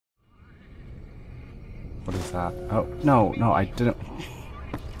What is that? Oh, no, no, I didn't.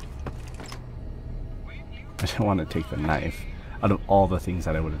 I didn't want to take the knife out of all the things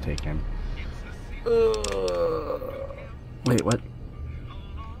that I would have taken. Wait, what?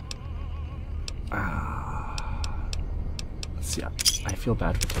 Let's see. I feel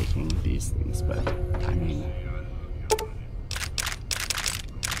bad for taking these things, but I mean.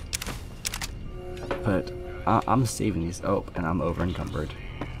 But I'm saving these. Oh, and I'm over encumbered.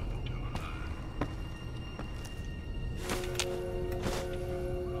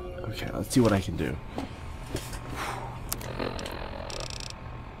 Okay, let's see what I can do.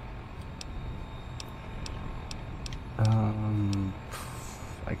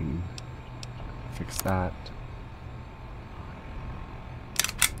 I can fix that.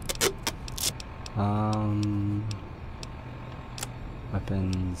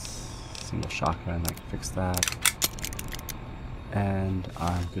 Weapons, single shotgun, I can fix that. And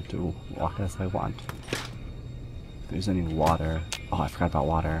I'm good to walk as I want. If there's any water. Oh, I forgot about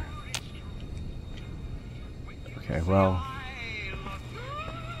water. Okay, well.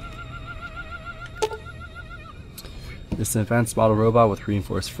 This is an advanced model robot with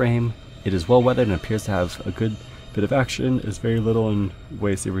reinforced frame. It is well weathered and appears to have a good bit of action. It is very little in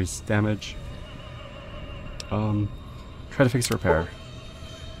ways to resist damage. Try to fix or repair.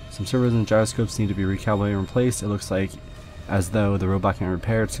 Some servos and gyroscopes need to be recalibrated and replaced. It looks like as though the robot can be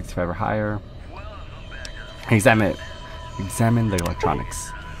repaired 65 or higher. Examine the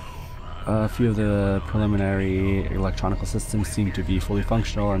electronics. A few of the preliminary electronical systems seem to be fully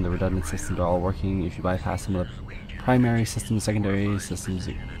functional, and the redundant systems are all working. If you bypass some of the primary systems, secondary systems,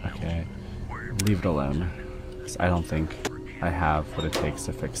 okay, leave it alone. I don't think I have what it takes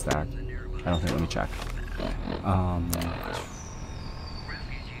to fix that. I don't think. Let me check.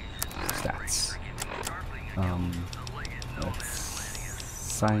 Stats.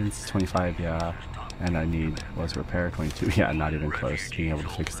 Science 25, yeah. And I need was repair 22. Yeah, not even close to being able to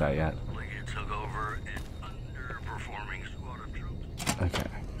fix that yet. Okay.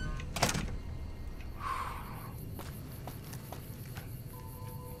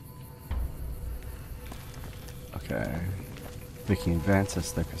 Okay. Vikki and Vance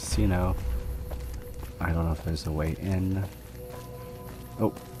is the casino. I don't know if there's a way in.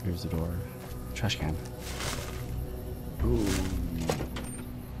 Oh, here's the door. Trash can. Ooh.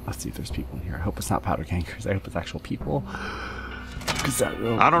 Let's see if there's people in here. I hope it's not powder gangers. I hope it's actual people.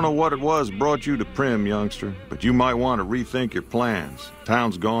 I don't know what it was brought you to Primm, youngster, but you might want to rethink your plans.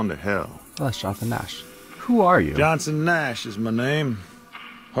 Town's gone to hell. Oh, that's Johnson Nash. Who are you? Johnson Nash is my name.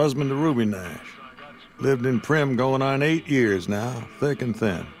 Husband to Ruby Nash. Lived in Primm going on 8 years now, thick and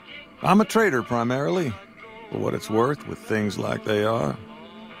thin. I'm a trader primarily, for what it's worth with things like they are.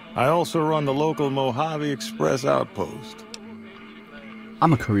 I also run the local Mojave Express outpost.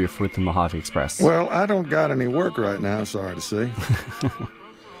 I'm a courier for the Mojave Express. Well, I don't got any work right now, sorry to say.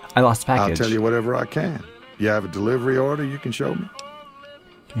 I lost a package. I'll tell you whatever I can. You have a delivery order you can show me?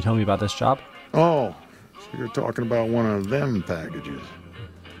 Can you tell me about this job? Oh, so you're talking about one of them packages.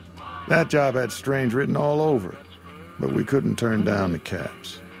 That job had strange written all over it, but we couldn't turn down the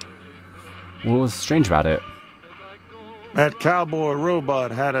caps. What was strange about it? That cowboy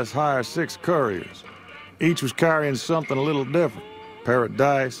robot had us hire 6 couriers. Each was carrying something a little different. Pair of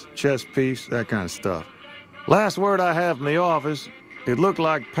dice, chess piece, that kind of stuff. Last word I have from the office, it looked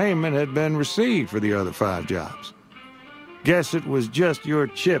like payment had been received for the other 5 jobs. Guess it was just your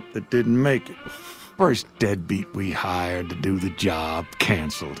chip that didn't make it. First deadbeat we hired to do the job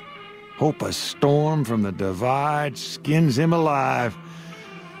canceled. Hope a storm from the divide skins him alive.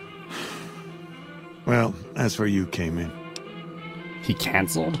 Well, that's where you came in. He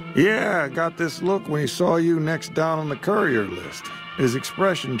canceled? Yeah, I got this look when he saw you next down on the courier list. His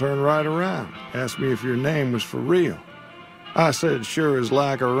expression turned right around. Asked me if your name was for real. I said, sure as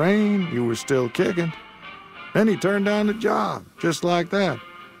like a rain, you were still kicking. Then he turned down the job, just like that.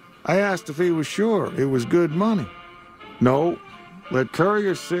 I asked if he was sure it was good money. No, let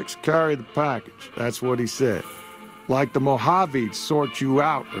Courier 6 carry the package. That's what he said. Like the Mojave'd sort you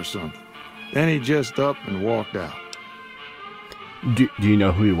out or something. Then he just up and walked out. Do you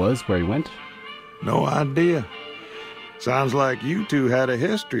know who he was, where he went? No idea. Sounds like you two had a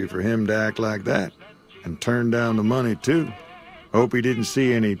history for him to act like that. And turn down the money, too. Hope he didn't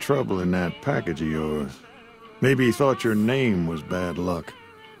see any trouble in that package of yours. Maybe he thought your name was bad luck.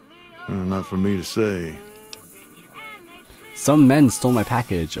 Not for me to say. Some men stole my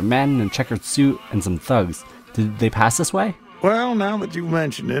package. A man in a checkered suit and some thugs. Did they pass this way? Well, now that you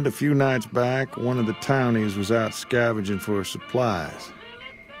mention it, a few nights back, one of the townies was out scavenging for supplies.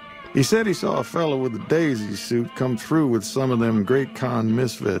 He said he saw a fellow with a daisy suit come through with some of them Great Con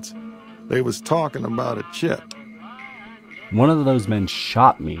misfits. They was talking about a chip. One of those men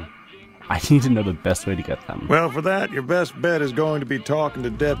shot me. I need to know the best way to get them. Well, for that, your best bet is going to be talking to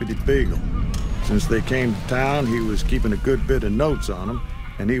Deputy Beagle. Since they came to town, he was keeping a good bit of notes on them,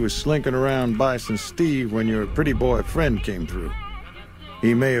 and he was slinking around Bison Steve when your pretty boy friend came through.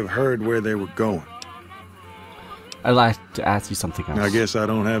 He may have heard where they were going. I'd like to ask you something else. I guess I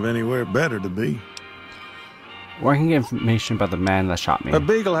don't have anywhere better to be. Where can I get information about the man that shot me?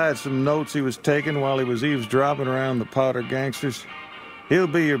 Beagle had some notes he was taking while he was eavesdropping around the Powder gangsters. He'll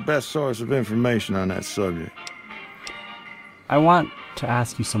be your best source of information on that subject. I want to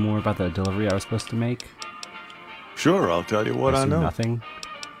ask you some more about the delivery I was supposed to make. Sure, I'll tell you what I know. Nothing.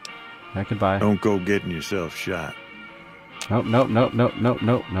 Yeah, goodbye. Don't go getting yourself shot.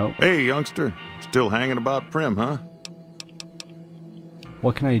 Nope. Hey, youngster. Still hanging about Primm, huh?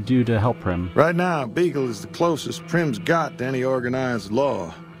 What can I do to help Primm? Right now, Beagle is the closest Primm's got to any organized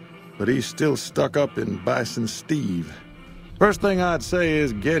law. But he's still stuck up in Bison Steve. First thing I'd say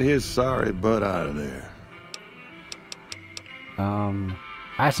is get his sorry butt out of there.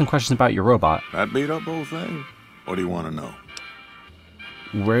 I have some questions about your robot. That beat up old thing? What do you want to know?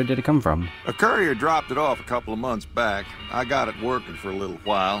 Where did it come from? A courier dropped it off a couple of months back. I got it working for a little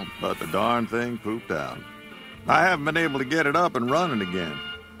while, but the darn thing pooped out. I haven't been able to get it up and running again.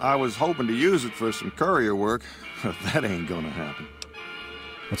 I was hoping to use it for some courier work, but that ain't gonna happen.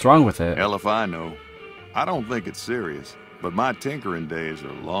 What's wrong with it? Hell if I know. I don't think it's serious, but my tinkering days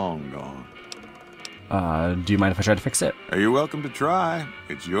are long gone. Do you mind if I try to fix it? You're welcome to try.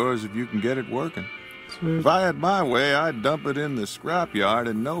 It's yours if you can get it working. Sweet. If I had my way, I'd dump it in the scrapyard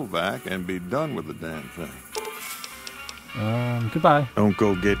in Novak and be done with the damn thing. Goodbye. Don't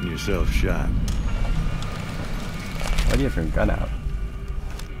go getting yourself shot. Why do you have your gun out?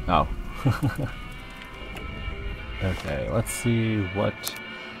 Oh. Okay, let's see what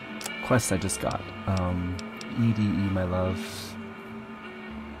quest I just got. EDE, my love.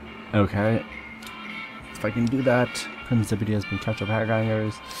 Okay. If I can do that, Primm's deputy has been captured by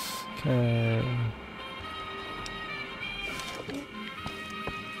Hairgangers. Okay.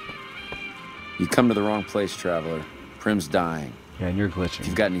 You come to the wrong place, traveler. Primm's dying. Yeah, and you're glitching. If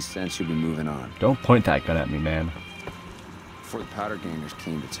you've got any sense, you'll be moving on. Don't point that gun at me, man. Before the powder gangers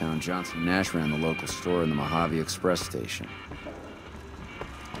came to town, Johnson Nash ran the local store in the Mojave Express station.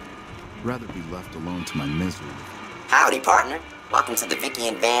 Rather be left alone to my misery. Howdy, partner. Welcome to the Vikki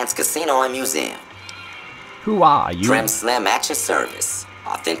and Vance Casino and Museum. Who are you? Primm Slim at your service.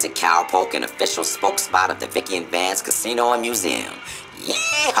 Authentic cowpoke and official spokesspot of the Vikki and Vance Casino and Museum.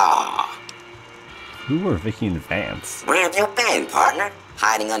 Yeehaw! Who are Vikki and Vance? Where have you been, partner?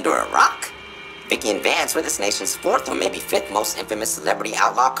 Hiding under a rock? Vikki and Vance were this nation's fourth or maybe fifth most infamous celebrity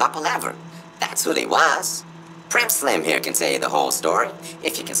outlaw couple ever. That's who they was. Primm Slim here can tell you the whole story,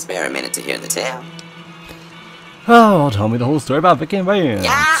 if you can spare a minute to hear the tale. Oh, tell me the whole story about Vikki and Vance.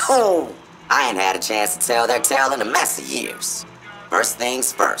 Yahoo! I ain't had a chance to tell their tale in a mess of years. First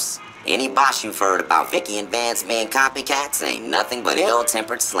things first, any bosh you've heard about Vikki and Vance being copycats ain't nothing but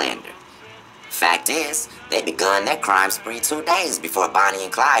ill-tempered slander. Fact is, they begun their crime spree 2 days before Bonnie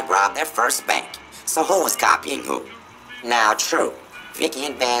and Clyde robbed their first bank. So who was copying who? Now, true, Vikki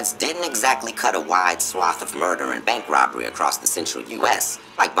and Vance didn't exactly cut a wide swath of murder and bank robbery across the central U.S.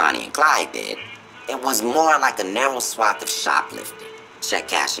 like Bonnie and Clyde did. It was more like a narrow swath of shoplifting, check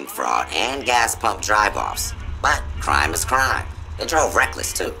cashing fraud, and gas pump drive-offs. But crime is crime. They drove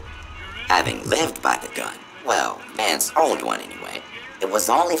reckless, too. Having lived by the gun, well, Vance owned one anyway, it was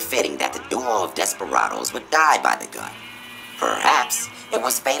only fitting that the duo of desperados would die by the gun. Perhaps it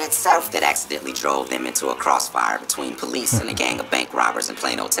was fate itself that accidentally drove them into a crossfire between police and a gang of bank robbers in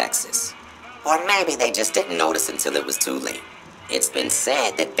Plano, Texas. Or maybe they just didn't notice until it was too late. It's been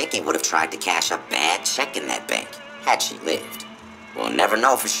said that Vikki would have tried to cash a bad check in that bank, had she lived. We'll never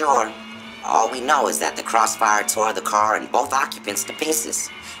know for sure. All we know is that the crossfire tore the car and both occupants to pieces,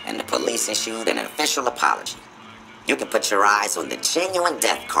 and the police issued an official apology. You can put your eyes on the genuine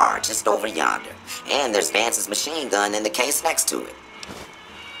death car just over yonder, and there's Vance's machine gun in the case next to it.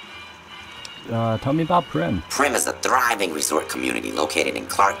 Tell me about Primm. Primm is a thriving resort community located in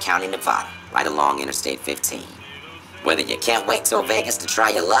Clark County, Nevada, right along Interstate 15. Whether you can't wait till Vegas to try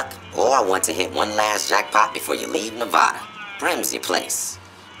your luck, or want to hit one last jackpot before you leave Nevada, Primm's your place.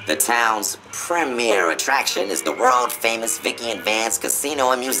 The town's premier attraction is the world-famous Vikki and Vance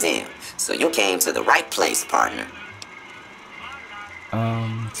Casino and Museum, so you came to the right place, partner.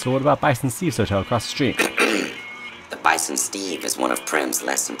 So what about Bison Steve's hotel across the street? The Bison Steve is one of Primm's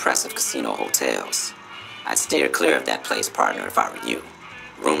less impressive casino hotels. I'd steer clear of that place, partner, if I were you.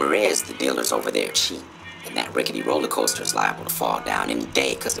 Rumor is the dealers over there cheat. And that rickety roller coaster is liable to fall down any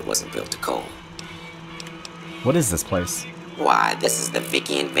day because it wasn't built to cold. What is this place? Why, this is the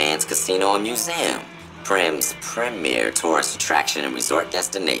Vikki and Vance Casino and Museum. Primm's premier tourist attraction and resort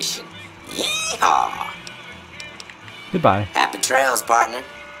destination. Yeehaw! Goodbye. Happy trails, partner.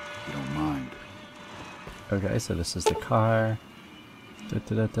 You don't mind. Okay, so this is the car.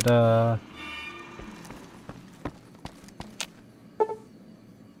 Da-da-da-da-da.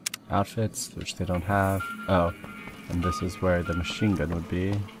 Outfits, which they don't have. Oh, and this is where the machine gun would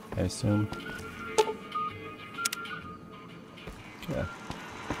be, I assume. Okay.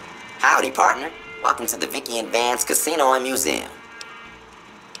 Howdy, partner. Welcome to the Vikki and Vance Casino and Museum.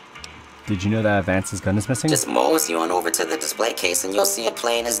 Did you know that Vance's gun is missing? Just mosey on over to the display case and you'll see it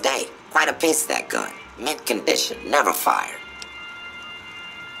plain as day. Quite a piece, that gun. Mint condition, never fired.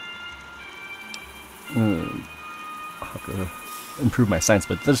 I'll have to improve my science,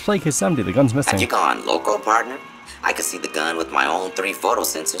 but the display case is empty. The gun's missing. Have you gone loco, partner? I can see the gun with my own 3 photo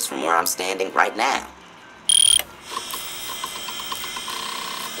sensors from where I'm standing right now.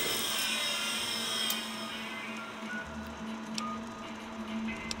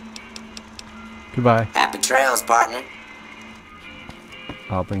 Goodbye. Happy trails, partner.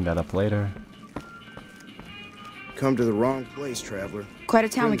 I'll bring that up later. Come to the wrong place, traveler. Quite a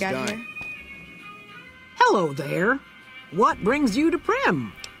town we Primm's got dying. here. Hello there. What brings you to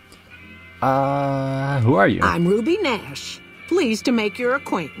Primm? Who are you? I'm Ruby Nash. Pleased to make your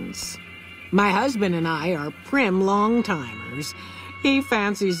acquaintance. My husband and I are Primm long-timers. He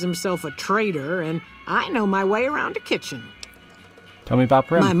fancies himself a trader, and I know my way around a kitchen. Tell me about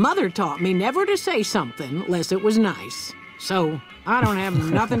Primm. My mother taught me never to say something unless it was nice. So, I don't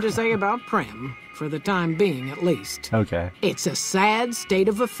have nothing to say about Primm, for the time being at least. Okay. It's a sad state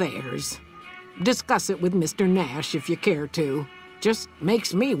of affairs. Discuss it with Mr. Nash if you care to. Just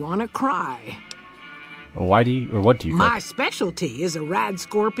makes me want to cry. Why do you, or what do you My cook? specialty is a rad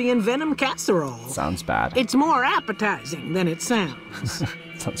scorpion venom casserole. Sounds bad. It's more appetizing than it sounds.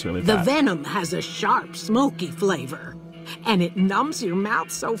 Sounds really The bad. venom has a sharp, smoky flavor, and it numbs your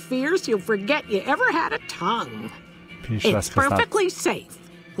mouth so fierce you'll forget you ever had a tongue. Pretty sure It's that's 'cause not- perfectly safe,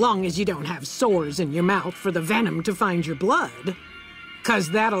 long as you don't have sores in your mouth for the venom to find your blood, 'cause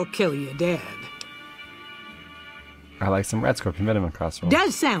that'll kill you dead. I like some red scorpion venom across.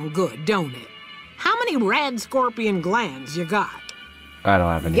 Does sound good, don't it? How many rad scorpion glands you got? I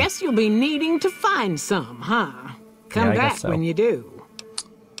don't have any. Guess you'll be needing to find some, huh? Come Yeah, I back guess so. when you do.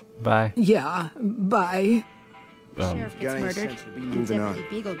 Bye. Yeah, bye. Sheriff got gets any murdered, sense to be and moving Deputy on.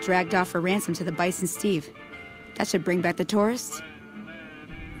 Beagle dragged off for ransom to the Bison Steve. That should bring back the tourists.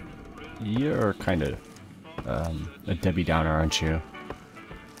 You're kind of a Debbie Downer, aren't you?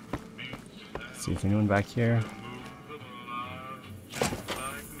 See if anyone back here.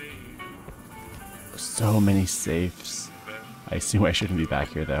 So many safes. I assume I shouldn't be back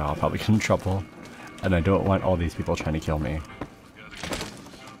here though. I'll probably get in trouble. And I don't want all these people trying to kill me.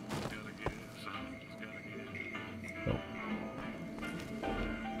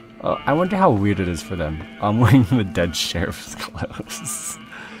 Oh, I wonder how weird it is for them. I'm wearing the dead sheriff's clothes.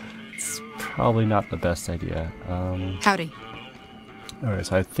 It's probably not the best idea. Howdy. Alright,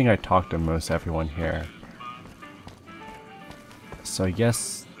 so I think I talked to most everyone here. So I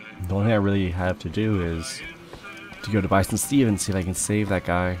guess the only thing I really have to do is to go to Bison Steve and see if I can save that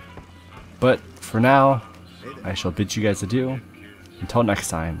guy. But for now, I shall bid you guys adieu. Until next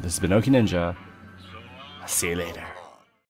time, this has been Oki Ninja. I'll see you later.